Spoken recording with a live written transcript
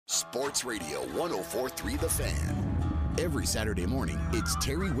Sports Radio 104.3 The Fan. Every Saturday morning, it's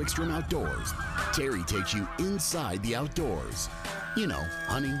Terry Wickstrom Outdoors. Terry takes you inside the outdoors. You know,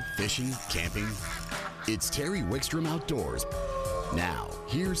 hunting, fishing, camping. It's Terry Wickstrom Outdoors. Now,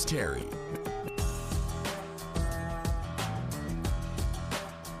 here's Terry.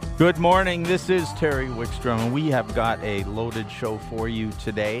 Good morning. This is Terry Wickstrom, and we have got a loaded show for you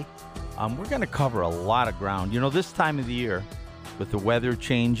today. We're going to cover a lot of ground. You know, this time of the year, with the weather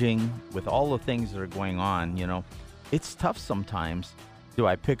changing, with all the things that are going on, you know, it's tough sometimes. Do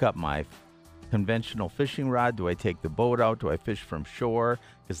I pick up my conventional fishing rod? Do I take the boat out? Do I fish from shore?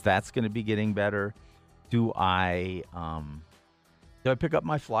 Because that's going to be getting better. Do I pick up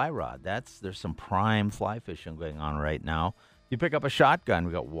my fly rod? There's some prime fly fishing going on right now. You pick up a shotgun.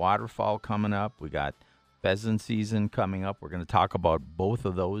 We got waterfowl coming up. We got pheasant season coming up. We're going to talk about both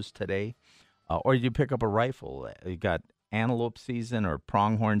of those today. Or you pick up a rifle. You got antelope season or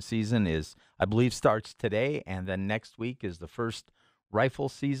pronghorn season I believe starts today, and then next week is the first rifle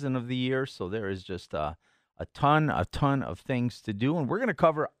season of the year. So there is just a ton of things to do, and we're going to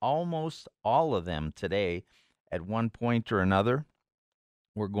cover almost all of them today at one point or another.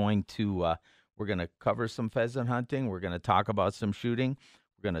 We're going to cover some pheasant hunting. We're going to talk about some shooting.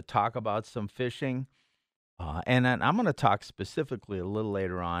 We're going to talk about some fishing. And then I'm going to talk specifically a little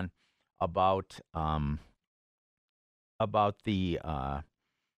later on about the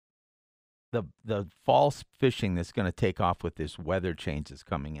fall fishing that's going to take off with this weather change that's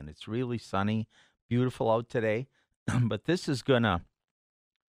coming in. It's really sunny, beautiful out today, but this is going to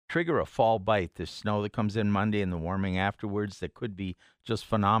trigger a fall bite. The snow that comes in Monday and the warming afterwards that could be just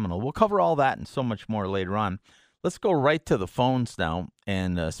phenomenal. We'll cover all that and so much more later on. Let's go right to the phones now.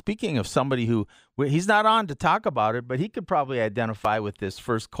 And speaking of somebody who, he's not on to talk about it, but he could probably identify with this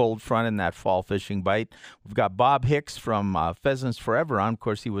first cold front and that fall fishing bite. We've got Bob Hicks from Pheasants Forever on. Of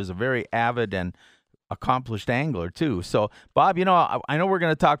course, he was a very avid and accomplished angler, too. So, Bob, you know, I know we're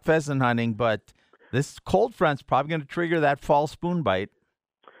going to talk pheasant hunting, but this cold front's probably going to trigger that fall spoon bite.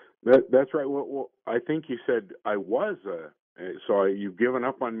 That's right. Well, I think you said I was so you've given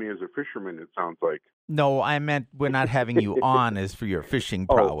up on me as a fisherman, it sounds like. No, I meant we're not having you on as for your fishing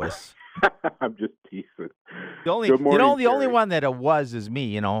prowess. I'm just teasing. The only one that it was is me.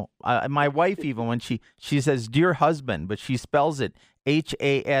 You know, my wife, even when she says "dear husband," but she spells it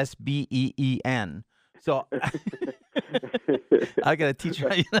Hasbeen. So I got to teach her.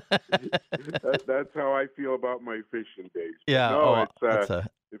 That's how I feel about my fishing days. Yeah. No,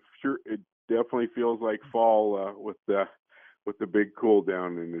 it definitely feels like fall with the big cool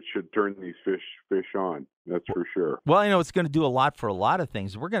down, and it should turn these fish on. That's for sure. Well, you know, it's going to do a lot for a lot of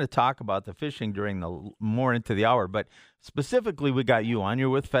things. We're going to talk about the fishing during more into the hour, but specifically, we got you on. You're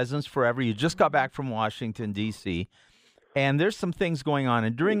with Pheasants Forever. You just got back from Washington, D.C., and there's some things going on.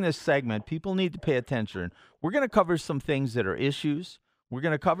 And during this segment, people need to pay attention. We're going to cover some things that are issues. We're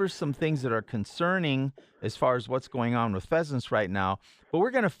going to cover some things that are concerning as far as what's going on with pheasants right now. But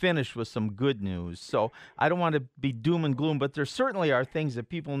we're going to finish with some good news. So I don't want to be doom and gloom, but there certainly are things that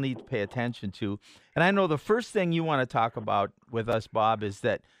people need to pay attention to. And I know the first thing you want to talk about with us, Bob, is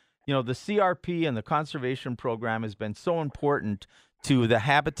that, you know, the CRP and the conservation program has been so important to the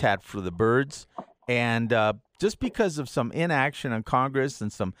habitat for the birds. And just because of some inaction in Congress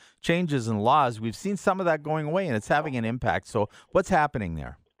and some changes in laws, we've seen some of that going away, and it's having an impact. So what's happening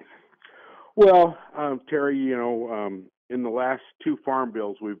there? Well, Terry, you know, in the last two farm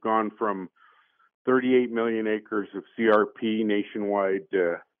bills, we've gone from 38 million acres of CRP nationwide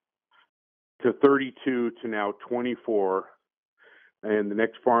to 32 to now 24. And the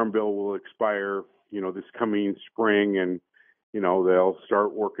next farm bill will expire, you know, this coming spring, and you know, they'll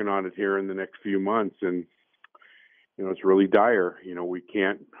start working on it here in the next few months. And, you know, it's really dire. You know, we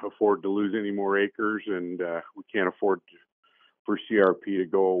can't afford to lose any more acres, and we can't afford for CRP to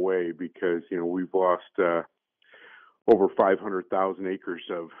go away because, you know, we've lost over 500,000 acres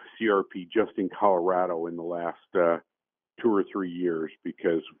of CRP just in Colorado in the last 2 or 3 years,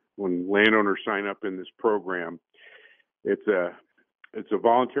 because when landowners sign up in this program, it's a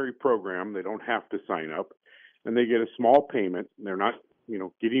voluntary program. They don't have to sign up. And they get a small payment. They're not, you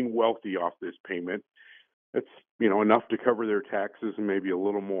know, getting wealthy off this payment. It's, you know, enough to cover their taxes and maybe a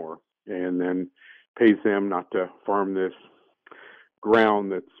little more, and then pays them not to farm this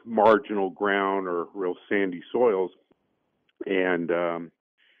ground that's marginal ground or real sandy soils. And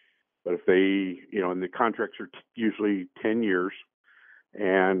but if they, you know, and the contracts are usually 10 years,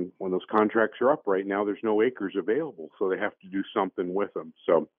 and when those contracts are up right now, there's no acres available, so they have to do something with them.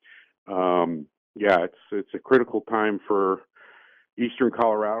 So. Yeah, it's a critical time for eastern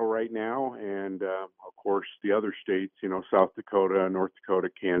Colorado right now, and of course the other states, South Dakota, North Dakota,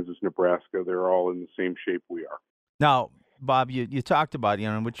 Kansas, Nebraska, they're all in the same shape we are. Now, Bob, you talked about,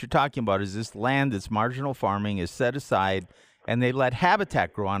 and what you're talking about is this land that's marginal farming is set aside, and they let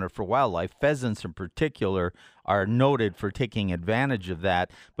habitat grow on it for wildlife. Pheasants in particular are noted for taking advantage of that.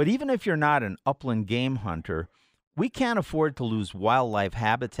 But even if you're not an upland game hunter, we can't afford to lose wildlife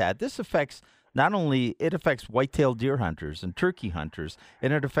habitat. This affects not only, it affects white-tailed deer hunters and turkey hunters,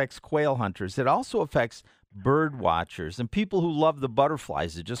 and it affects quail hunters. It also affects bird watchers and people who love the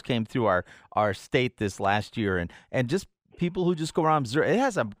butterflies that just came through our state this last year, and just people who just go around observe. It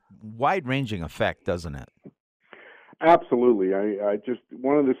has a wide-ranging effect, doesn't it? Absolutely. I just,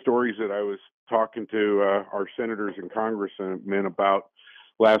 one of the stories that I was talking to our senators and congressmen about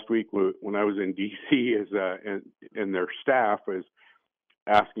last week when I was in D.C. is and their staff is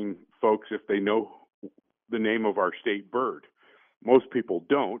asking folks if they know the name of our state bird. Most people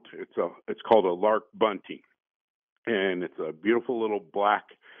don't. It's called a lark bunting, and it's a beautiful little black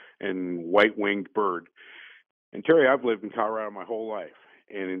and white-winged bird. And Terry, I've lived in Colorado my whole life,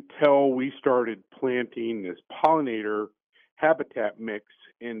 and until we started planting this pollinator habitat mix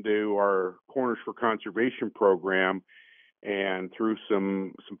into our Corners for Conservation program, and through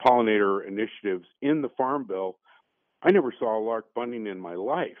some pollinator initiatives in the Farm Bill, I never saw a lark bunting in my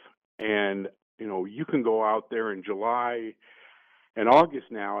life. And you can go out there in July and August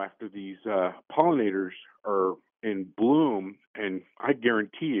now after these pollinators are in bloom, and I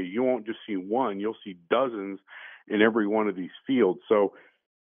guarantee you won't just see one, you'll see dozens in every one of these fields. So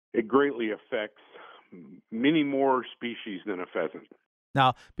it greatly affects many more species than a pheasant.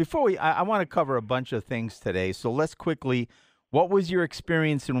 Now, before I want to cover a bunch of things today, so let's quickly, what was your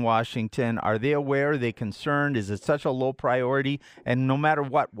experience in Washington? Are they aware? Are they concerned? Is it such a low priority? And no matter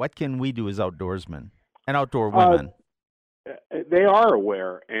what can we do as outdoorsmen and outdoor women? They are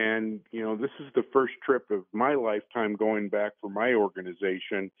aware, and this is the first trip of my lifetime going back for my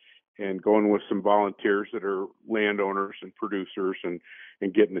organization and going with some volunteers that are landowners and producers and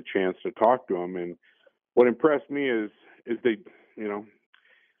getting a chance to talk to them. And what impressed me is they,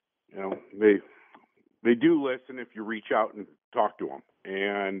 they do listen if you reach out and talk to them.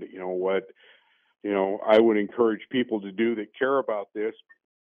 And I would encourage people to do that care about this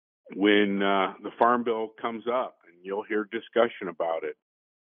when the Farm Bill comes up, and you'll hear discussion about it.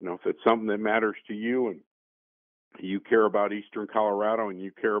 If it's something that matters to you and you care about eastern Colorado and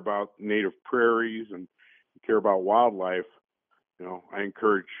you care about native prairies and you care about wildlife, I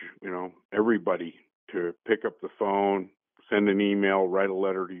encourage, everybody to pick up the phone, send an email, write a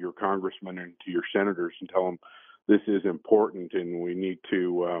letter to your congressman and to your senators and tell them this is important and we need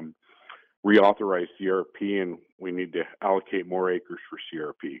to reauthorize CRP and we need to allocate more acres for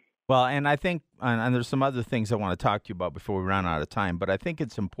CRP. Well, and I think, and there's some other things I want to talk to you about before we run out of time, but I think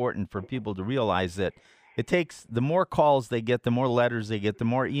it's important for people to realize that it takes, the more calls they get, the more letters they get, the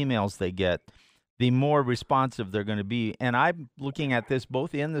more emails they get, the more responsive they're going to be. And I'm looking at this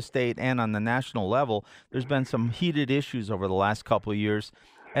both in the state and on the national level. There's been some heated issues over the last couple of years.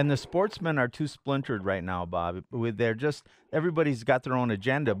 And the sportsmen are too splintered right now, Bob. They're just, everybody's got their own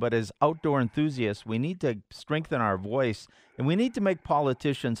agenda. But as outdoor enthusiasts, we need to strengthen our voice, and we need to make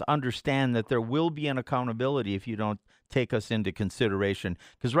politicians understand that there will be an accountability if you don't take us into consideration.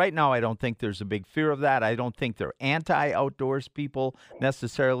 Because right now, I don't think there's a big fear of that. I don't think they're anti-outdoors people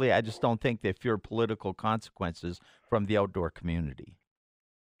necessarily. I just don't think they fear political consequences from the outdoor community.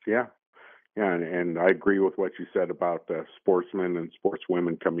 Yeah. Yeah, and I agree with what you said about sportsmen and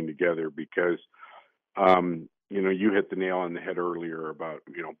sportswomen coming together because, you hit the nail on the head earlier about,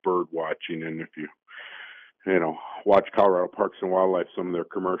 bird watching. And if you watch Colorado Parks and Wildlife, some of their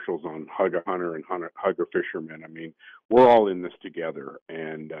commercials on Hug a Hunter and Hug a Fisherman, I mean, we're all in this together.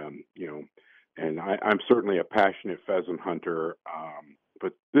 And, and I'm certainly a passionate pheasant hunter,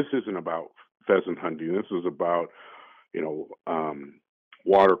 but this isn't about pheasant hunting. This is about,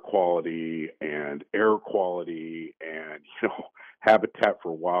 water quality and air quality and, habitat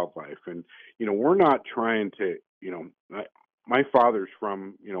for wildlife. And, we're not trying to, my father's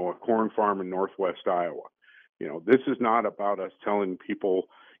from, a corn farm in Northwest Iowa. This is not about us telling people,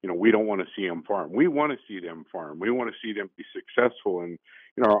 we don't want to see them farm. We want to see them farm. We want to see them be successful. And,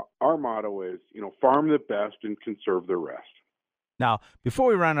 our motto is, farm the best and conserve the rest. Now, before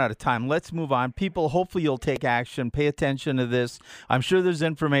we run out of time, let's move on. People, hopefully you'll take action. Pay attention to this. I'm sure there's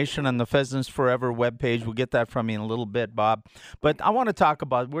information on the Pheasants Forever webpage. We'll get that from you in a little bit, Bob. But I want to talk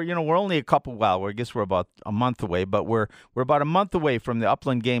about, we're only I guess we're about a month away, but we're about a month away from the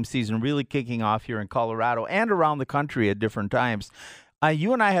upland game season really kicking off here in Colorado and around the country at different times.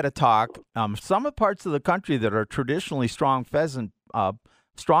 You and I had a talk. Some parts of the country that are traditionally strong pheasant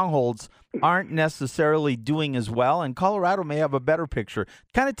strongholds aren't necessarily doing as well, and Colorado may have a better picture.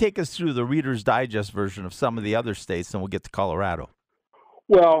 Kind of take us through the Reader's Digest version of some of the other states, and we'll get to Colorado.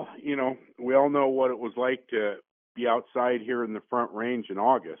 Well, we all know what it was like to be outside here in the Front Range in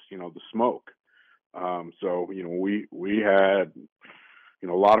August, the smoke. So, we had,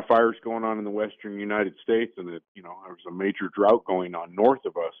 a lot of fires going on in the western United States, and there was a major drought going on north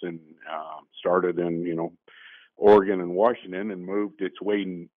of us, and started in, Oregon and Washington, and moved its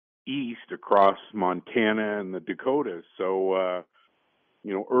way east across Montana and the Dakotas. So,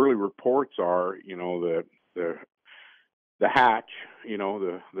 early reports are, the hatch,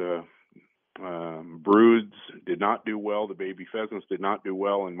 the broods did not do well. The baby pheasants did not do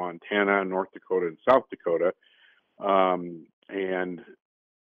well in Montana, North Dakota, and South Dakota. And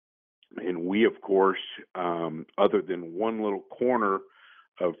we, of course, other than one little corner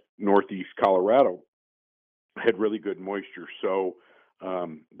of northeast Colorado, had really good moisture. So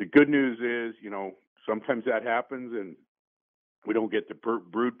the good news is, sometimes that happens and we don't get the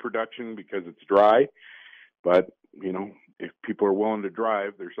brood production because it's dry. But, if people are willing to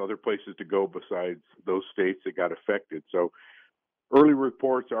drive, there's other places to go besides those states that got affected. So early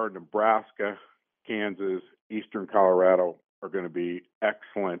reports are Nebraska, Kansas, eastern Colorado are going to be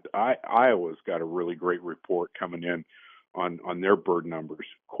excellent. Iowa's got a really great report coming in on their bird numbers.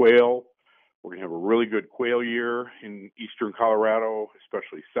 Quail, we're going to have a really good quail year in eastern Colorado,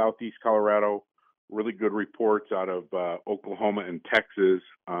 especially southeast Colorado. Really good reports out of Oklahoma and Texas.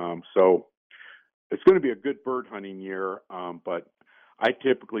 So it's going to be a good bird hunting year, but I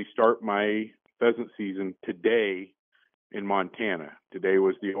typically start my pheasant season today in Montana. Today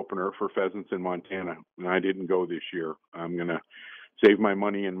was the opener for pheasants in Montana, and I didn't go this year. I'm going to save my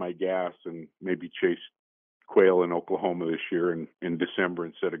money and my gas and maybe chase quail in Oklahoma this year in December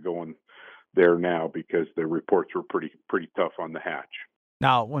instead of going there now, because the reports were pretty tough on the hatch.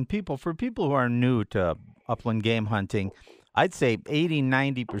 Now, for people who are new to upland game hunting, I'd say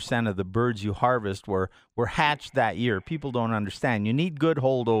 80-90% of the birds you harvest were hatched that year. People don't understand. You need good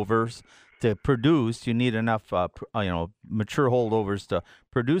holdovers to produce. You need enough, mature holdovers to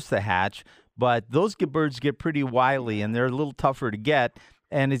produce the hatch. But those birds get pretty wily, and they're a little tougher to get.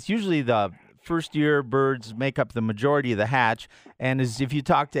 And it's usually the first-year birds make up the majority of the hatch. And if you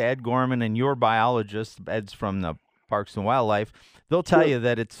talk to Ed Gorman and your biologist, Ed's from the Parks and Wildlife, they'll tell you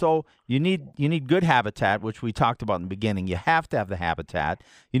that it's you need good habitat, which we talked about in the beginning. You have to have the habitat.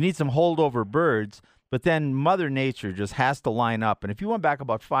 You need some holdover birds, but then Mother Nature just has to line up. And if you went back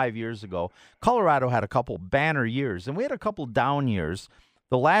about 5 years ago, Colorado had a couple banner years, and we had a couple down years.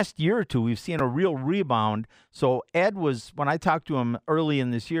 The last year or two, we've seen a real rebound. So Ed when I talked to him early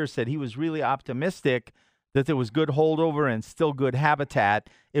in this year, said he was really optimistic that there was good holdover and still good habitat.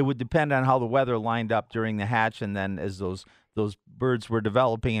 It would depend on how the weather lined up during the hatch, and then as those birds were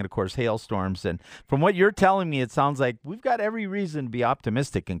developing, and of course hailstorms. And from what you're telling me, it sounds like we've got every reason to be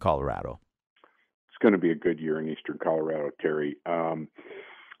optimistic in Colorado. It's going to be a good year in eastern Colorado, Terry. It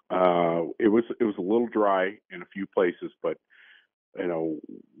was a little dry in a few places, but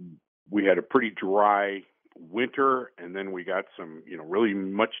we had a pretty dry winter, and then we got some really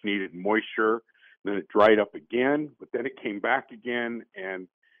much needed moisture. Then it dried up again, but then it came back again, and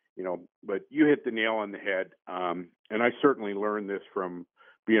but you hit the nail on the head. And I certainly learned this from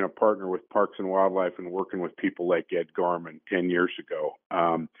being a partner with Parks and Wildlife and working with people like Ed Gorman 10 years ago.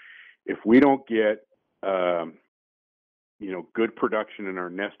 If we don't get, good production in our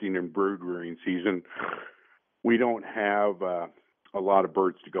nesting and brood rearing season, we don't have a lot of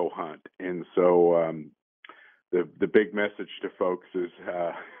birds to go hunt. And so the big message to folks is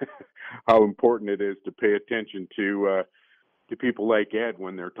how important it is to pay attention to people like Ed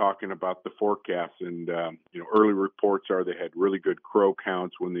when they're talking about the forecast. And early reports are they had really good crow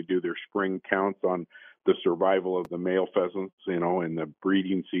counts when they do their spring counts on the survival of the male pheasants, in the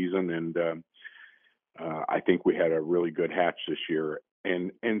breeding season. And I think we had a really good hatch this year.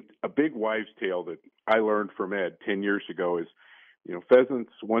 And a big wives' tale that I learned from Ed 10 years ago is,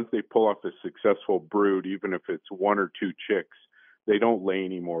 pheasants, once they pull off a successful brood, even if it's one or two chicks, they don't lay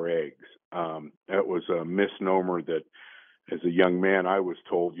any more eggs. That was a misnomer that, as a young man, I was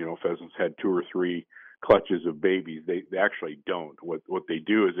told, pheasants had 2 or 3 clutches of babies. They actually don't. What they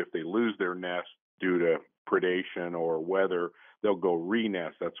do is if they lose their nest due to predation or weather, they'll go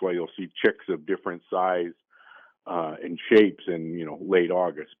re-nest. That's why you'll see chicks of different size and shapes in, late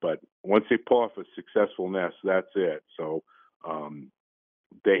August. But once they pull off a successful nest, that's it. So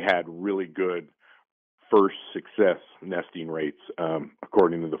they had really good first success nesting rates,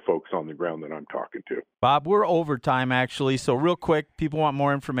 according to the folks on the ground that I'm talking to. Bob, we're over time, actually. So real quick, people want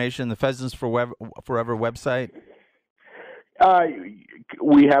more information, the Pheasants Forever website. Uh,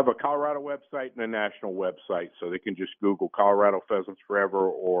 we have a Colorado website and a national website, so they can just Google Colorado Pheasants Forever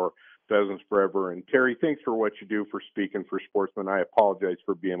or Pheasants Forever. And Terry, thanks for what you do for Speaking for Sportsmen. I apologize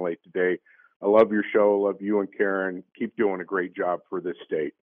for being late today. I love your show. I love you and Karen. Keep doing a great job for this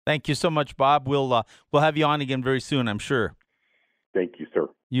state. Thank you so much, Bob. We'll have you on again very soon, I'm sure. Thank you, sir.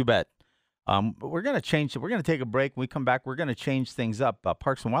 You bet. We're going to change. We're going to take a break. When we come back, we're going to change things up.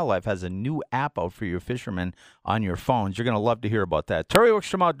 Parks and Wildlife has a new app out for your fishermen on your phones. You're going to love to hear about that. Terry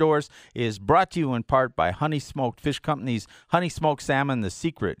Wickstrom Outdoors is brought to you in part by Honey Smoked Fish Company's Honey Smoked Salmon. The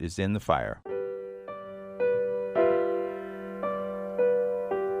secret is in the fire.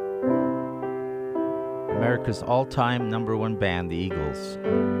 America's all-time number one band, the Eagles.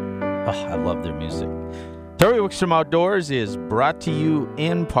 Oh, I love their music. Terry Wickstrom Outdoors is brought to you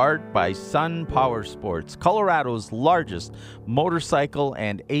in part by Sun Power Sports, Colorado's largest motorcycle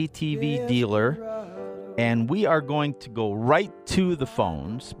and ATV dealer. And we are going to go right to the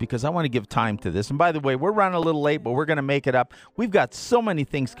phones because I want to give time to this. And by the way, we're running a little late, but we're going to make it up. We've got so many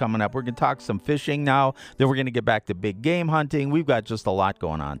things coming up. We're going to talk some fishing now. Then we're going to get back to big game hunting. We've got just a lot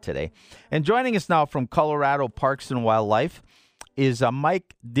going on today. And joining us now from Colorado Parks and Wildlife is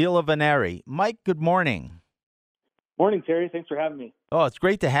Mike DeLavenere. Mike, good morning. Morning, Terry. Thanks for having me. Oh, it's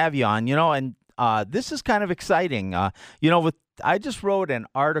great to have you on. And this is kind of exciting. I just wrote an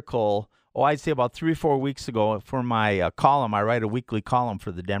article, I'd say about 3 or 4 weeks ago for my column. I write a weekly column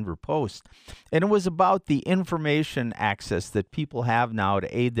for the Denver Post. And it was about the information access that people have now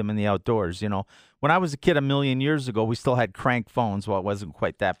to aid them in the outdoors. When I was a kid a million years ago, we still had crank phones. Well, it wasn't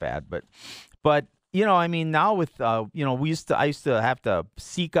quite that bad. But now with, I used to have to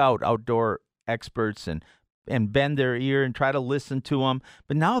seek out outdoor experts and bend their ear and try to listen to them.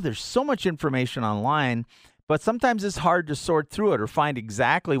 But now there's so much information online, but sometimes it's hard to sort through it or find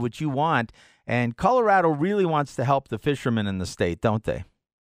exactly what you want. And Colorado really wants to help the fishermen in the state, don't they?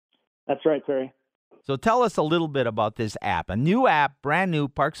 That's right, Terry. So tell us a little bit about this app. A new app, brand new,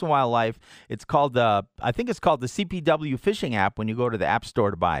 Parks and Wildlife. It's called I think it's called the CPW Fishing app when you go to the App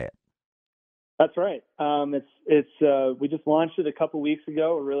Store to buy it. That's right. We just launched it a couple weeks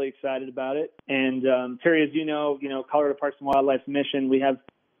ago. We're really excited about it. And Terry, as you know, Colorado Parks and Wildlife's mission, we have,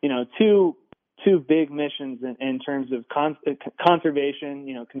 two big missions in terms of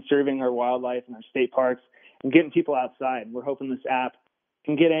conservation, conserving our wildlife and our state parks and getting people outside. We're hoping this app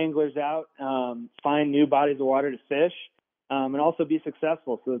can get anglers out, find new bodies of water to fish, and also be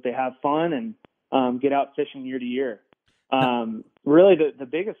successful so that they have fun and get out fishing year to year. Really, the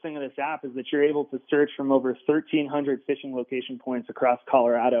biggest thing of this app is that you're able to search from over 1,300 fishing location points across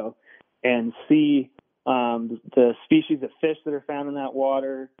Colorado and see the species of fish that are found in that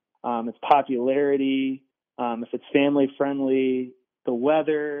water, its popularity, if it's family friendly, the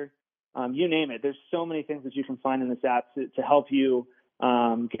weather, you name it. There's so many things that you can find in this app to help you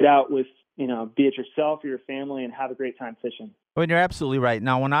get out with, be it yourself or your family and have a great time fishing. Well, you're absolutely right.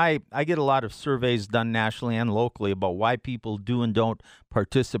 Now, when I get a lot of surveys done nationally and locally about why people do and don't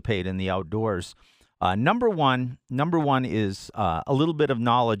participate in the outdoors, number one is a little bit of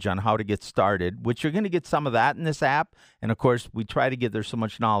knowledge on how to get started, which you're going to get some of that in this app. And, of course, we try to get there's so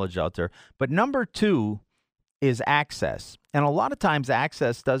much knowledge out there. But number two is access. And a lot of times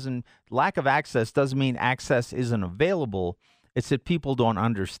lack of access doesn't mean access isn't available. It's that people don't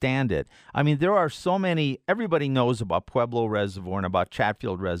understand it. I mean, there are so many, everybody knows about Pueblo Reservoir and about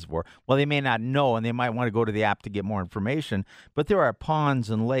Chatfield Reservoir. Well, they may not know, and they might want to go to the app to get more information, but there are ponds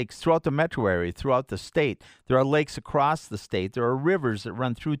and lakes throughout the metro area, throughout the state. There are lakes across the state. There are rivers that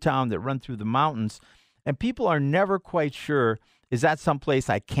run through town, that run through the mountains, and people are never quite sure, is that someplace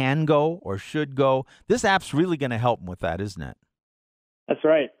I can go or should go? This app's really going to help them with that, isn't it? That's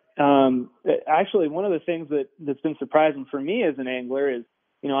right. Actually, one of the things that's been surprising for me as an angler is,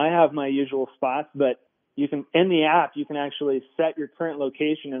 I have my usual spots, but you can, in the app, you can actually set your current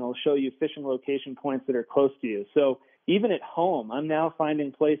location and it'll show you fishing location points that are close to you. So even at home, I'm now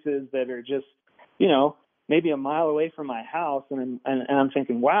finding places that are just, maybe a mile away from my house. And I'm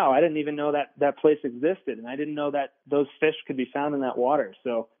thinking, wow, I didn't even know that place existed. And I didn't know that those fish could be found in that water.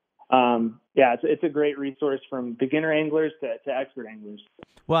 So it's a great resource from beginner anglers to expert anglers.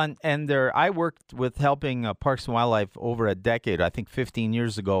 Well, and I worked with helping Parks and Wildlife over a decade, I think 15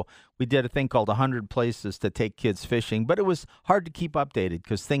 years ago. We did a thing called 100 Places to Take Kids Fishing, but it was hard to keep updated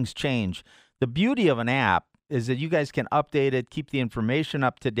because things change. The beauty of an app is that you guys can update it, keep the information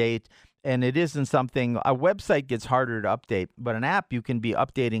up to date, and it isn't something, a website gets harder to update, but an app you can be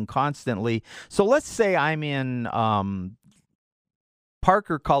updating constantly. So let's say I'm in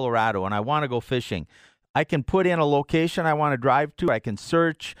Parker, Colorado, and I want to go fishing. I can put in a location I want to drive to, I can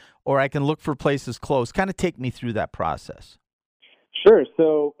search, or I can look for places close. Kind of take me through that process. Sure.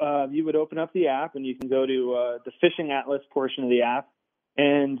 So you would open up the app, and you can go to the Fishing Atlas portion of the app.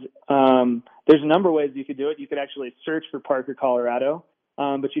 And there's a number of ways you could do it. You could actually search for Parker, Colorado.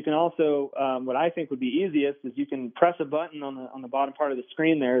 But you can also, what I think would be easiest is you can press a button on the bottom part of the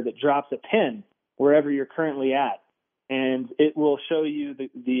screen there that drops a pin wherever you're currently at. And it will show you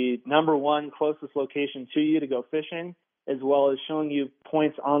the number one closest location to you to go fishing, as well as showing you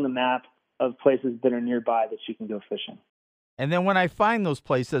points on the map of places that are nearby that you can go fishing. And then when I find those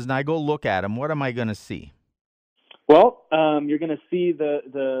places and I go look at them, what am I going to see? Well, you're going to see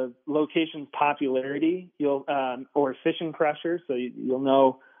the location's popularity, or fishing pressure, so you'll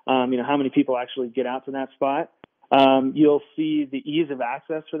know, how many people actually get out to that spot. You'll see the ease of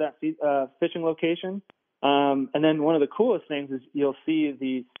access for that fishing location, and then one of the coolest things is you'll see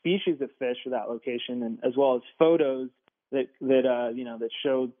the species of fish for that location, and as well as photos that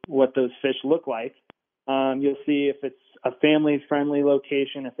show what those fish look like. You'll see if it's a family-friendly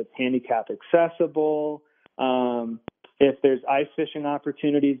location, if it's handicap accessible. If there's ice fishing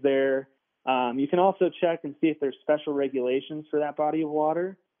opportunities there. You can also check and see if there's special regulations for that body of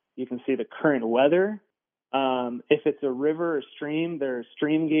water. You can see the current weather. If it's a river or stream, there are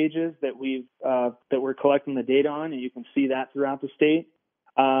stream gauges that we're collecting the data on, and you can see that throughout the state.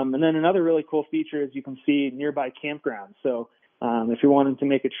 And then another really cool feature is you can see nearby campgrounds. So if you're wanting to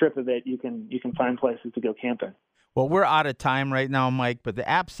make a trip of it, you can find places to go camping. Well, we're out of time right now, Mike, but the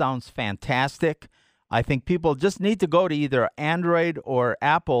app sounds fantastic. I think people just need to go to either Android or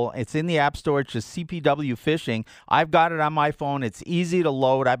Apple. It's in the App Store. It's just CPW Fishing. I've got it on my phone. It's easy to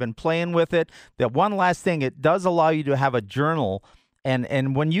load. I've been playing with it. The one last thing, it does allow you to have a journal.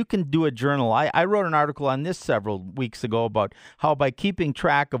 And when you can do a journal, I wrote an article on this several weeks ago about how by keeping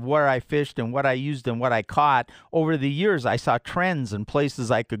track of where I fished and what I used and what I caught, over the years I saw trends and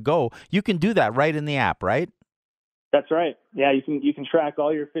places I could go. You can do that right in the app, right? That's right. Yeah, you can track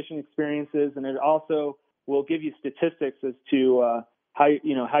all your fishing experiences, and it also will give you statistics as to how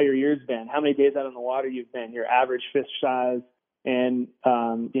your year's been, how many days out on the water you've been, your average fish size, and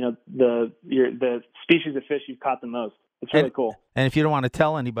the species of fish you've caught the most. It's really cool. And if you don't want to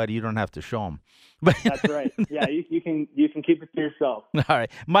tell anybody, you don't have to show them. That's right. Yeah, you can keep it to yourself. All right,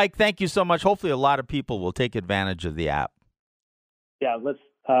 Mike. Thank you so much. Hopefully, a lot of people will take advantage of the app. Yeah,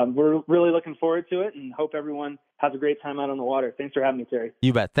 we're really looking forward to it, and hope everyone has a great time out on the water. Thanks for having me, Terry.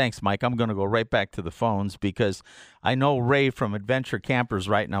 You bet. Thanks, Mike. I'm going to go right back to the phones because I know Ray from Adventure Campers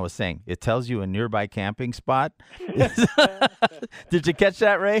right now is saying it tells you a nearby camping spot. Did you catch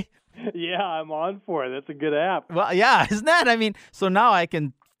that, Ray? Yeah, I'm on for it. That's a good app. Well, yeah, isn't that? I mean, so now I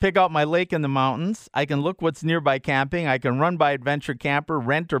can pick out my lake in the mountains. I can look what's nearby camping. I can run by Adventure Camper,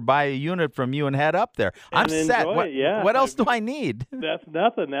 rent or buy a unit from you and head up there. I'm set. What else do I need? That's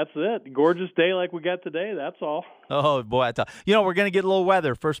nothing. That's it. Gorgeous day like we got today. That's all. Oh, boy. We're going to get a little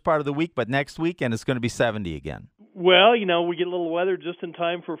weather first part of the week, but next weekend it's going to be 70 again. Well, we get a little weather just in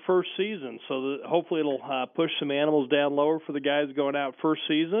time for first season, so hopefully it'll push some animals down lower for the guys going out first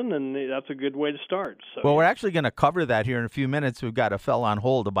season, and that's a good way to start. So, well, we're actually going to cover that here in a few minutes. We've got a fellow on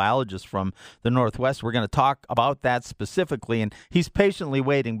hold, a biologist from the Northwest. We're going to talk about that specifically, and he's patiently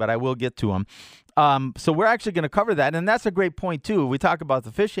waiting, but I will get to him. So we're actually going to cover that, and that's a great point, too. We talk about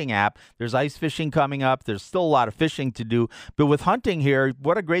the fishing app. There's ice fishing coming up. There's still a lot of fishing to do. But with hunting here,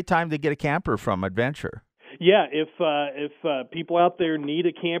 what a great time to get a camper from Adventure. Yeah, if people out there need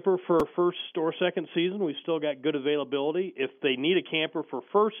a camper for first or second season, we've still got good availability. If they need a camper for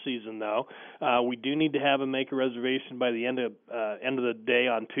first season, though, we do need to have them make a reservation by the end of the day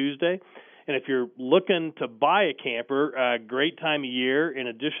on Tuesday. And if you're looking to buy a camper, great time of year. In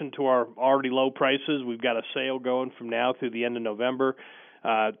addition to our already low prices, we've got a sale going from now through the end of November.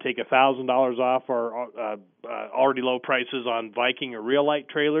 Take $1,000 off our already low prices on Viking or Real-Lite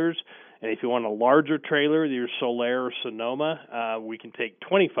trailers. And if you want a larger trailer, your Solaire or Sonoma, we can take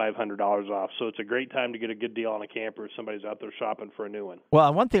 $2,500 off. So it's a great time to get a good deal on a camper if somebody's out there shopping for a new one.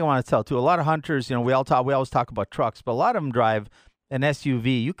 Well, one thing I want to tell, too, a lot of hunters, we always talk about trucks, but a lot of them drive an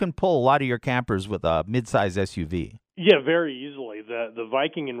SUV. You can pull a lot of your campers with a midsize SUV. Yeah, very easily. The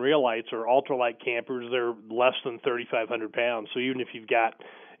Viking and Real-Lites are ultralight campers. They're less than 3,500 pounds. So even if you've got,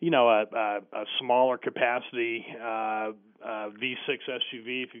 a smaller capacity V6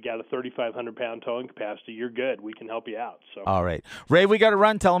 SUV, if you've got a 3,500 pound towing capacity, you're good. We can help you out. So. All right, Ray, we got to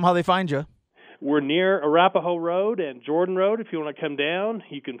run. Tell them how they find you. We're near Arapahoe Road and Jordan Road. If you want to come down,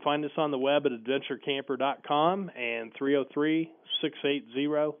 you can find us on the web at adventurecamper.com and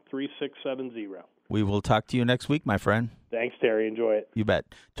 303-680-3670. We will talk to you next week, my friend. Thanks, Terry. Enjoy it. You bet.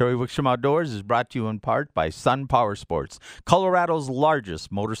 Terry Wickstrom Outdoors is brought to you in part by Sun Power Sports, Colorado's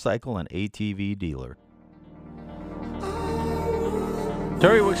largest motorcycle and ATV dealer.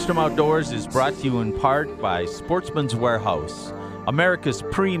 Terry Wickstrom Outdoors is brought to you in part by Sportsman's Warehouse, America's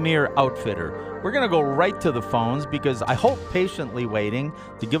premier outfitter. We're going to go right to the phones because I hope patiently waiting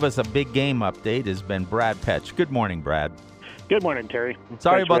to give us a big game update has been Brad Petch. Good morning, Brad. Good morning, Terry.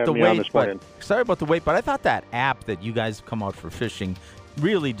 Sorry about the wait, but I thought that app that you guys come out for fishing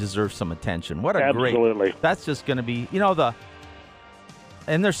really deserves some attention. What a Absolutely. That's just going to be,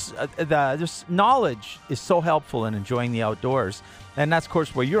 there's knowledge is so helpful in enjoying the outdoors. And that's, of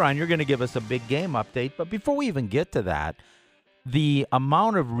course, where you're on. You're going to give us a big game update. But before we even get to that, the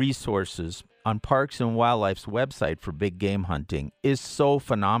amount of resources on Parks and Wildlife's website for big game hunting is so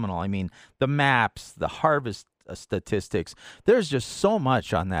phenomenal. I mean, the maps, the harvest statistics, there's just so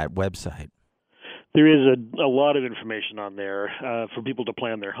much on that website. There is a lot of information on there for people to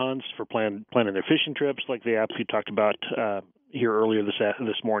plan their hunts, for planning their fishing trips, like the apps you talked about here earlier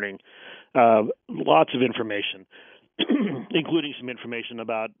this morning. Lots of information, including some information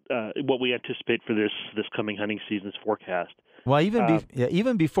about what we anticipate for this coming hunting season's forecast. Well,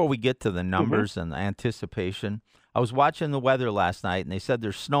 even before we get to the numbers and the anticipation, I was watching the weather last night, and they said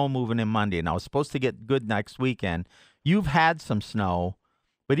there's snow moving in Monday, and I was supposed to get good next weekend. You've had some snow,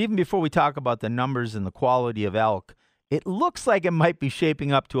 but even before we talk about the numbers and the quality of elk, it looks like it might be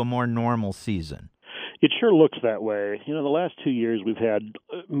shaping up to a more normal season. It sure looks that way. The last 2 years we've had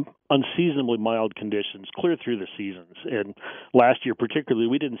unseasonably mild conditions clear through the seasons. And last year particularly,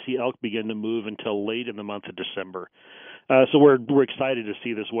 we didn't see elk begin to move until late in the month of December. So we're excited to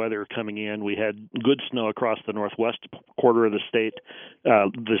see this weather coming in. We had good snow across the northwest quarter of the state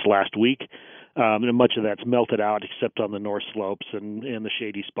this last week. And much of that's melted out except on the north slopes and the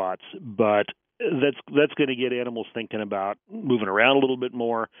shady spots. But that's going to get animals thinking about moving around a little bit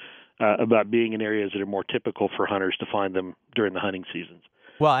more, about being in areas that are more typical for hunters to find them during the hunting seasons.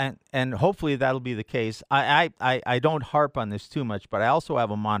 Well, and hopefully that'll be the case. I don't harp on this too much, but I also have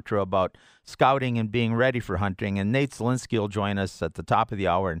a mantra about scouting and being ready for hunting. And Nate Zielinski will join us at the top of the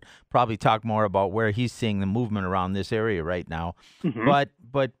hour and probably talk more about where he's seeing the movement around this area right now. Mm-hmm.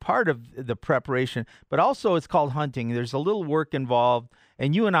 But part of the preparation, but also it's called hunting. There's a little work involved.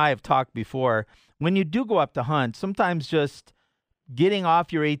 And you and I have talked before. When you do go up to hunt, sometimes just getting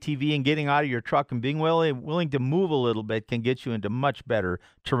off your ATV and getting out of your truck and being willing to move a little bit can get you into much better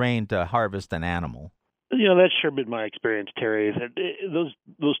terrain to harvest an animal. That's sure been my experience, Terry. That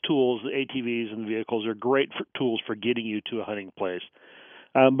those tools, the ATVs and the vehicles, are great tools for getting you to a hunting place.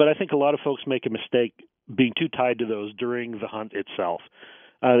 But I think a lot of folks make a mistake being too tied to those during the hunt itself.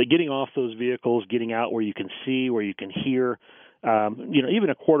 Getting off those vehicles, getting out where you can see, where you can hear, even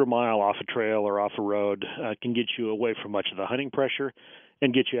a quarter mile off a trail or off a road can get you away from much of the hunting pressure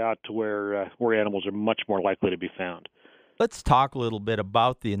and get you out to where animals are much more likely to be found. Let's talk a little bit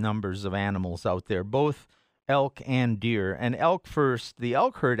about the numbers of animals out there, both elk and deer. And elk first, the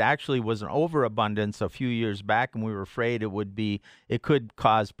elk herd actually was an overabundance a few years back, and we were afraid it could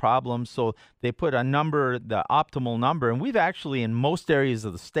cause problems. So they put a number, the optimal number, and we've actually in most areas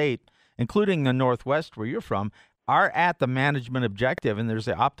of the state, including the Northwest where you're from, are at the management objective, and there's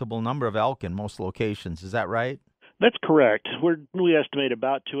the optimal number of elk in most locations. Is that right? That's correct. We estimate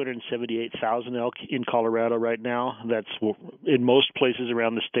about 278,000 elk in Colorado right now. That's in most places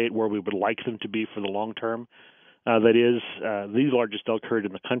around the state where we would like them to be for the long term. That is the largest elk herd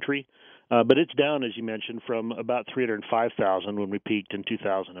in the country. But it's down, as you mentioned, from about 305,000 when we peaked in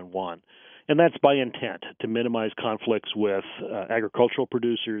 2001. And that's by intent, to minimize conflicts with agricultural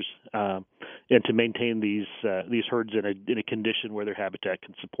producers and to maintain these herds in a condition where their habitat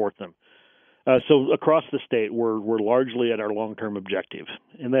can support them. So across the state, we're largely at our long-term objective,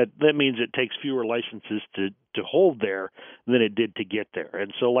 and that means it takes fewer licenses to hold there than it did to get there.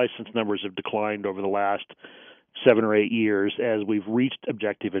 And so license numbers have declined over the last 7 or 8 years as we've reached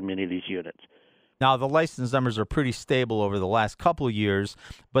objective in many of these units. Now, the license numbers are pretty stable over the last couple of years,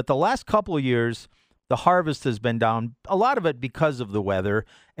 but the last couple of years, the harvest has been down, a lot of it because of the weather,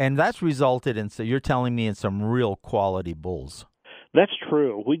 and that's resulted in, so you're telling me, in some real quality bulls. That's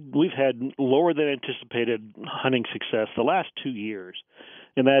true. We've had lower than anticipated hunting success the last 2 years,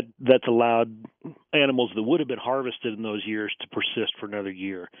 and that's allowed animals that would have been harvested in those years to persist for another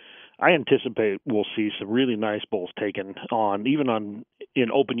year. I anticipate we'll see some really nice bulls taken on, even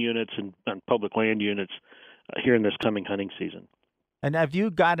in open units and public land units here in this coming hunting season. And have you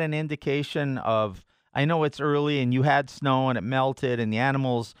got an indication of, I know it's early and you had snow and it melted and the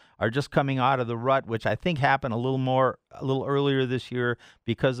animals are just coming out of the rut, which I think happened a little earlier this year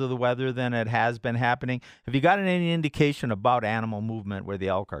because of the weather than it has been happening. Have you gotten any indication about animal movement where the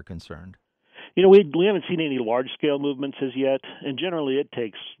elk are concerned? We haven't seen any large-scale movements as yet, and generally it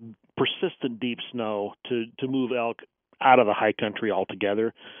takes persistent deep snow to move elk out of the high country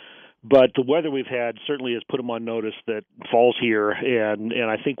altogether. But the weather we've had certainly has put them on notice that fall's here, and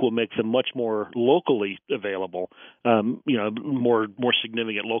I think will make them much more locally available. More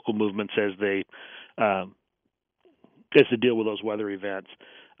significant local movements as they deal with those weather events.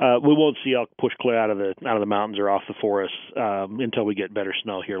 We won't see elk push clear out of the mountains or off the forests until we get better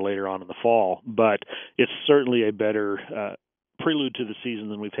snow here later on in the fall. But it's certainly a better prelude to the season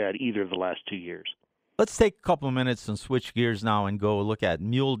than we've had either of the last 2 years. Let's take a couple of minutes and switch gears now and go look at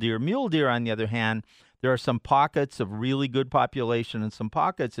mule deer. Mule deer, on the other hand, there are some pockets of really good population and some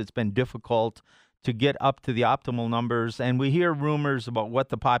pockets it's been difficult to get up to the optimal numbers. And we hear rumors about what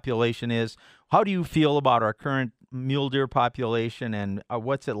the population is. How do you feel about our current mule deer population, and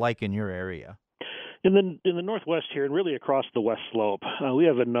what's it like in your area? In the Northwest here, and really across the West Slope, we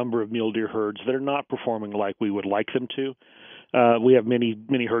have a number of mule deer herds that are not performing like we would like them to. We have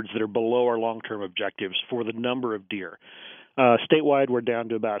many herds that are below our long-term objectives for the number of deer. Statewide, we're down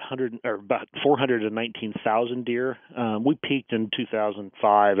to about 419,000 deer. We peaked in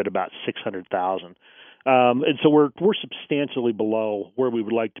 2005 at about 600,000, and so we're substantially below where we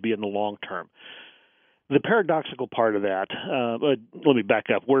would like to be in the long term. The paradoxical part of that, let me back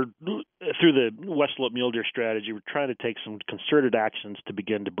up. We're through the West Slope mule deer strategy. We're trying to take some concerted actions to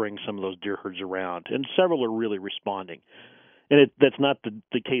begin to bring some of those deer herds around, and several are really responding. And that's not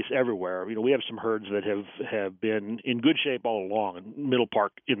the case everywhere. We have some herds that have been in good shape all along. Middle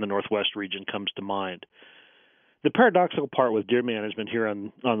Park in the Northwest region comes to mind. The paradoxical part with deer management here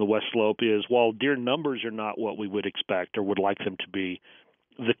on the West Slope is while deer numbers are not what we would expect or would like them to be,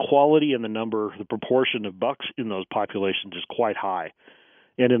 the quality and the proportion of bucks in those populations is quite high.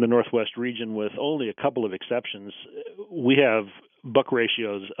 And in the Northwest region, with only a couple of exceptions, we have buck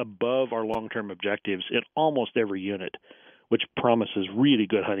ratios above our long-term objectives in almost every unit, which promises really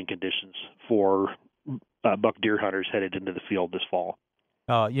good hunting conditions for buck deer hunters headed into the field this fall.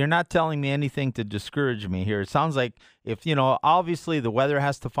 You're not telling me anything to discourage me here. It sounds like obviously the weather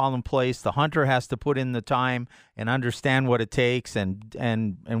has to fall in place, the hunter has to put in the time and understand what it takes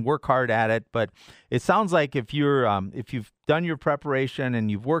and work hard at it. But it sounds like if you've done your preparation and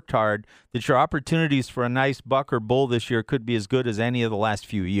you've worked hard, that your opportunities for a nice buck or bull this year could be as good as any of the last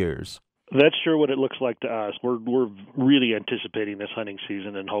few years. That's sure what it looks like to us. We're really anticipating this hunting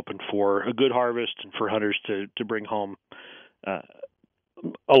season and hoping for a good harvest and for hunters to bring home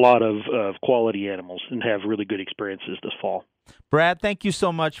a lot of quality animals and have really good experiences this fall. Brad, thank you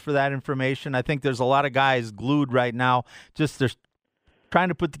so much for that information. I think there's a lot of guys glued right now. They're trying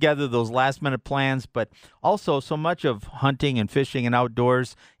to put together those last-minute plans, but also so much of hunting and fishing and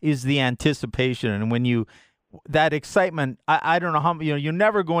outdoors is the anticipation. And when that excitement, I don't know how, you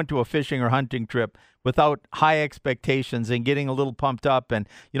never go into a fishing or hunting trip without high expectations and getting a little pumped up. And,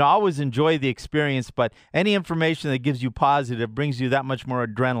 I always enjoy the experience, but any information that gives you positive brings you that much more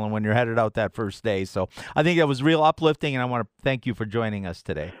adrenaline when you're headed out that first day. So I think that was real uplifting, and I want to thank you for joining us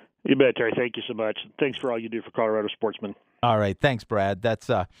today. You bet, Terry. Thank you so much. Thanks for all you do for Colorado Sportsman. All right. Thanks, Brad. That's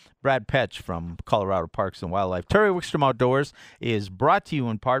Brad Petch from Colorado Parks and Wildlife. Terry Wickstrom Outdoors is brought to you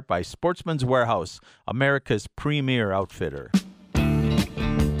in part by Sportsman's Warehouse, America's premier outfitter.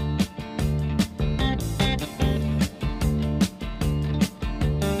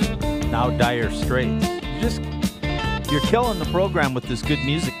 Now Dire Straits. You're killing the program with this good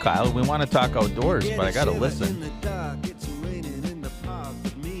music, Kyle. We want to talk outdoors, but I got to listen.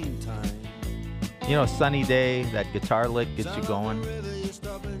 Sunny day, that guitar lick gets you going. It's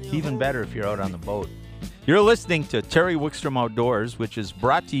even better if you're out on the boat. You're listening to Terry Wickstrom Outdoors, which is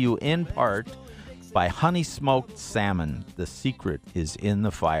brought to you in part by Honey Smoked Salmon. The secret is in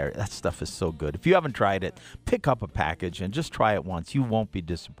the fire. That stuff is so good. If you haven't tried it, pick up a package and just try it once. You won't be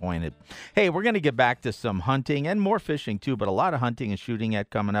disappointed. Hey, we're going to get back to some hunting and more fishing too, but a lot of hunting and shooting yet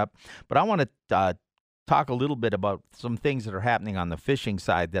coming up. But I want to talk a little bit about some things that are happening on the fishing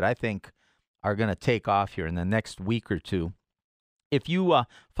side that I think are going to take off here in the next week or two. If you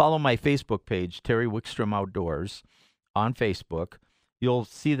follow my Facebook page, Terry Wickstrom Outdoors, on Facebook, you'll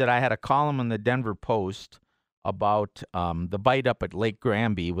see that I had a column in the Denver Post about the bite up at Lake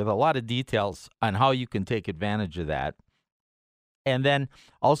Granby with a lot of details on how you can take advantage of that. And then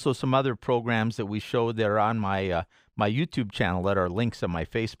also some other programs that we showed that are on my YouTube channel that are links on my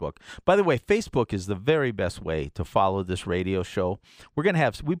Facebook. By the way, Facebook is the very best way to follow this radio show.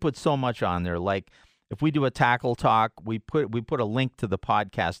 We put so much on there. Like if we do a tackle talk, we put a link to the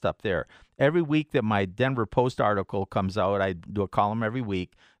podcast up there. Every week that my Denver Post article comes out, I do a column every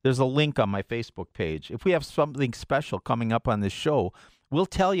week. There's a link on my Facebook page. If we have something special coming up on this show, we'll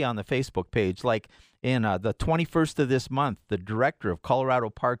tell you on the Facebook page, like in the 21st of this month, the director of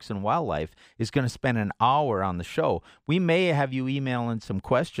Colorado Parks and Wildlife is going to spend an hour on the show. We may have you email in some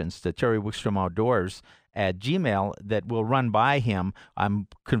questions to Terry Wickstrom Outdoors at Gmail that will run by him. I'm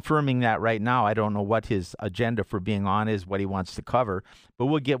confirming that right now. I don't know what his agenda for being on is, what he wants to cover, but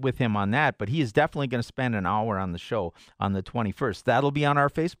we'll get with him on that. But he is definitely going to spend an hour on the show on the 21st. That'll be on our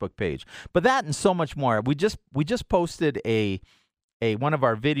Facebook page. But that and so much more. We just posted one of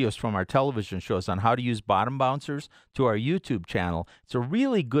our videos from our television shows on how to use bottom bouncers to our YouTube channel. It's a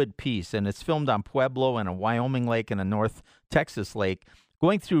really good piece, and it's filmed on Pueblo and a Wyoming lake and a North Texas lake,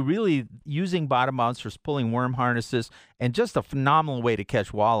 going through really using bottom bouncers, pulling worm harnesses, and just a phenomenal way to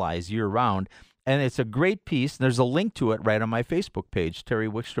catch walleyes year-round. And it's a great piece. There's a link to it right on my Facebook page, Terry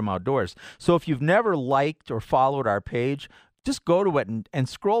Wickstrom Outdoors. So if you've never liked or followed our page, just go to it and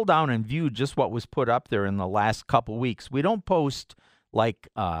scroll down and view just what was put up there in the last couple weeks. We don't post like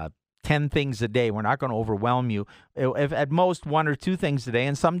 10 things a day. We're not going to overwhelm you. If at most 1 or 2 things a day,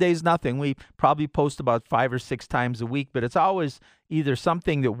 and some days nothing. We probably post about 5 or 6 times a week, but it's always either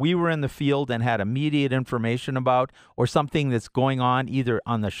something that we were in the field and had immediate information about, or something that's going on either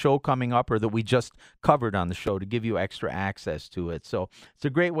on the show coming up or that we just covered on the show to give you extra access to it. So it's a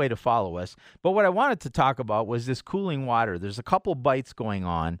great way to follow us. But what I wanted to talk about was this cooling water. There's a couple bites going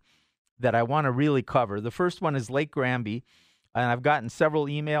on that I want to really cover. The first one is Lake Granby. And I've gotten several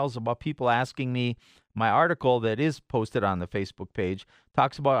emails about people asking me. My article that is posted on the Facebook page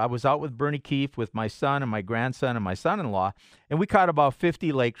talks about I was out with Bernie Keefe with my son and my grandson and my son-in-law, and we caught about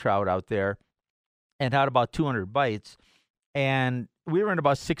 50 lake trout out there and had about 200 bites. And we were in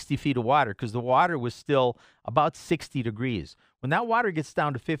about 60 feet of water because the water was still about 60 degrees. When that water gets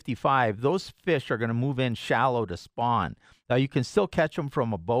down to 55, those fish are going to move in shallow to spawn. Now, you can still catch them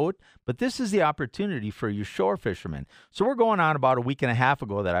from a boat, but this is the opportunity for you shore fishermen. So we're going on about a week and a half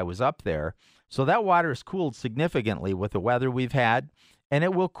ago that I was up there. So that water has cooled significantly with the weather we've had, and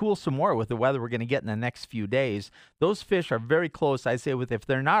it will cool some more with the weather we're going to get in the next few days. Those fish are very close. I'd say if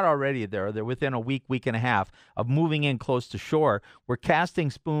they're not already there, they're within a week, week and a half of moving in close to shore. We're casting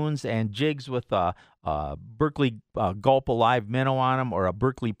spoons and jigs with a Berkley Gulp Alive minnow on them or a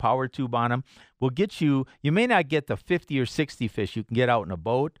Berkley power tube on them. Will get you may not get the 50 or 60 fish you can get out in a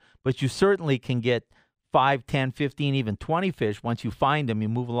boat, but you certainly can get 5, 10, 15, even 20 fish once you find them. You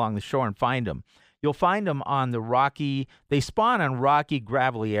move along the shore and find them. You'll find them on the rocky, they spawn on rocky,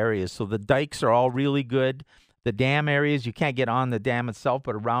 gravelly areas. So the dikes are all really good. The dam areas, you can't get on the dam itself,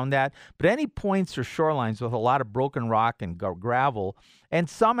 but around that. But any points or shorelines with a lot of broken rock and gravel and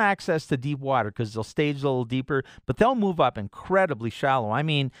some access to deep water because they'll stage a little deeper, but they'll move up incredibly shallow. I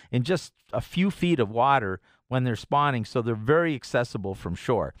mean, in just a few feet of water when they're spawning, so they're very accessible from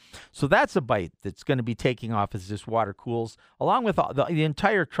shore. So that's a bite that's going to be taking off as this water cools, along with the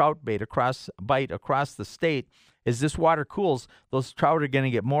entire trout bait across the state. As this water cools, those trout are going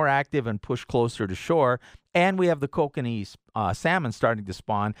to get more active and push closer to shore. And we have the kokanee salmon starting to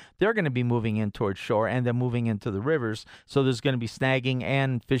spawn. They're going to be moving in towards shore and then moving into the rivers. So there's going to be snagging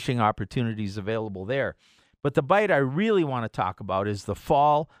and fishing opportunities available there. But the bite I really want to talk about is the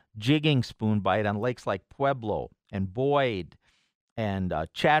fall jigging spoon bite on lakes like Pueblo and Boyd and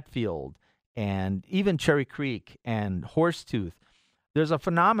Chatfield and even Cherry Creek and Horsetooth. There's a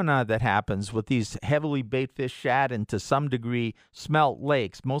phenomena that happens with these heavily bait fish, shad, and to some degree smelt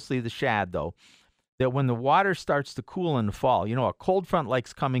lakes, mostly the shad though, that when the water starts to cool in the fall, a cold front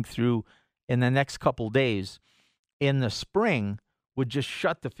lake's coming through in the next couple days, in the spring would just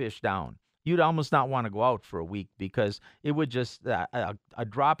shut the fish down. You'd almost not want to go out for a week because it would just, a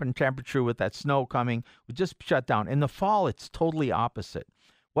drop in temperature with that snow coming would just shut down. In the fall, it's totally opposite.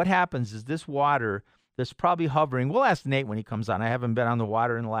 What happens is this water that's probably hovering, we'll ask Nate when he comes on. I haven't been on the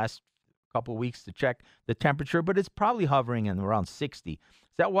water in the last couple of weeks to check the temperature, but it's probably hovering in around 60.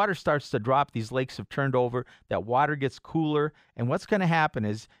 As that water starts to drop, these lakes have turned over, that water gets cooler, and what's going to happen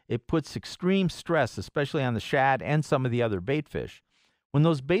is it puts extreme stress, especially on the shad and some of the other bait fish. When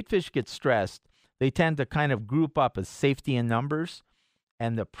those bait fish get stressed, they tend to kind of group up as safety in numbers,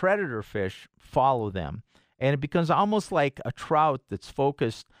 and the predator fish follow them. And it becomes almost like a trout that's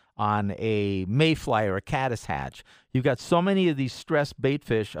focused on a mayfly or a caddis hatch. You've got so many of these stressed bait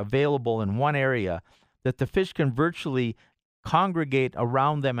fish available in one area that the fish can virtually congregate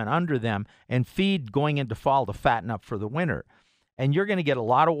around them and under them and feed going into fall to fatten up for the winter. And you're going to get a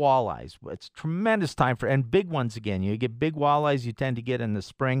lot of walleyes. It's tremendous time and big ones again. You get big walleyes you tend to get in the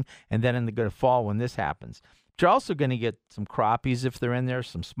spring and then in the good fall when this happens. But you're also going to get some crappies if they're in there,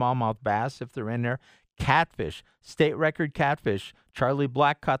 some smallmouth bass if they're in there. catfish, state record catfish. Charlie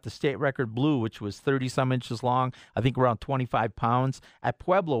Black caught the state record blue, which was 30-some inches long, I think around 25 pounds, at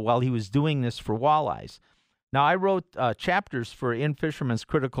Pueblo while he was doing this for walleyes. Now, I wrote chapters for In Fisherman's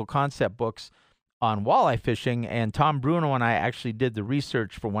Critical Concept books on walleye fishing, and Tom Bruno and I actually did the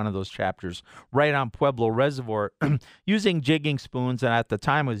research for one of those chapters right on Pueblo Reservoir using jigging spoons, and at the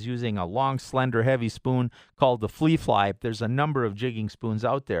time I was using a long, slender, heavy spoon called the Flea Fly. There's a number of jigging spoons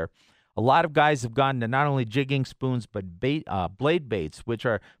out there. A lot of guys have gone to not only jigging spoons, but blade baits, which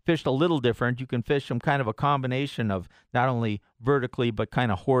are fished a little different. You can fish them kind of a combination of not only vertically, but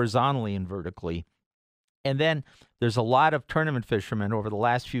kind of horizontally and vertically. And then there's a lot of tournament fishermen over the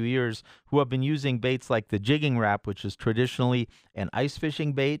last few years who have been using baits like the jigging Rap, which is traditionally an ice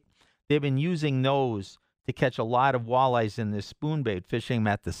fishing bait. They've been using those to catch a lot of walleyes in this spoon bait, fishing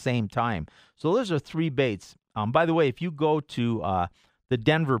them at the same time. So those are three baits. By the way, if you go to the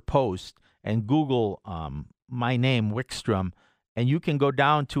Denver Post and Google my name, Wickstrom, and you can go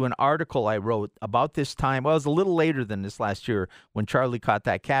down to an article I wrote about this time. Well, it was a little later than this last year when Charlie caught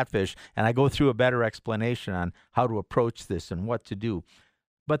that catfish, and I go through a better explanation on how to approach this and what to do.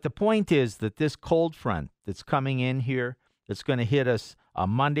 But the point is that this cold front that's coming in here, that's going to hit us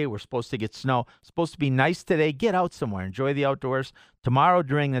Monday. We're supposed to get snow. It's supposed to be nice today. Get out somewhere. Enjoy the outdoors. Tomorrow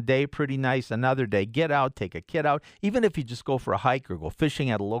during the day, pretty nice. Another day, get out, take a kid out. Even if you just go for a hike or go fishing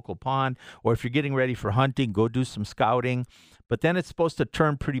at a local pond, or if you're getting ready for hunting, go do some scouting. But then it's supposed to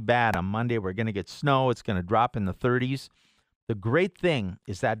turn pretty bad. On Monday, we're going to get snow. It's going to drop in the 30s. The great thing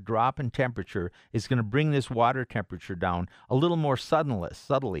is that drop in temperature is going to bring this water temperature down a little more suddenly.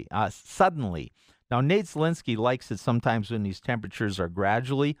 Now, Nate Zielinski likes it sometimes when these temperatures are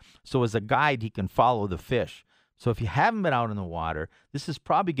gradually, so as a guide, he can follow the fish. So if you haven't been out in the water, this is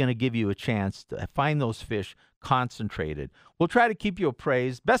probably going to give you a chance to find those fish concentrated. We'll try to keep you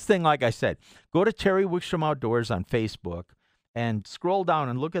appraised. Best thing, like I said, go to Terry Wickstrom Outdoors on Facebook and scroll down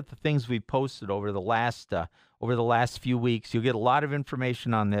and look at the things we posted over the last few weeks. You'll get a lot of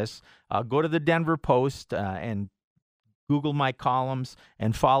information on this. Go to the Denver Post and Google my columns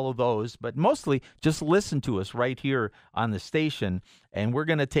and follow those, but mostly just listen to us right here on the station, and we're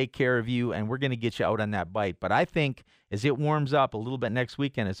going to take care of you, and we're going to get you out on that bite. But I think as it warms up a little bit next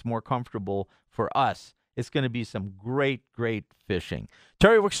weekend, it's more comfortable for us. It's going to be some great, great fishing.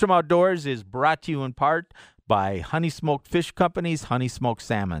 Terry Wickstrom Outdoors is brought to you in part by Honey Smoked Fish Company's Honey Smoked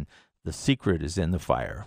Salmon. The secret is in the fire.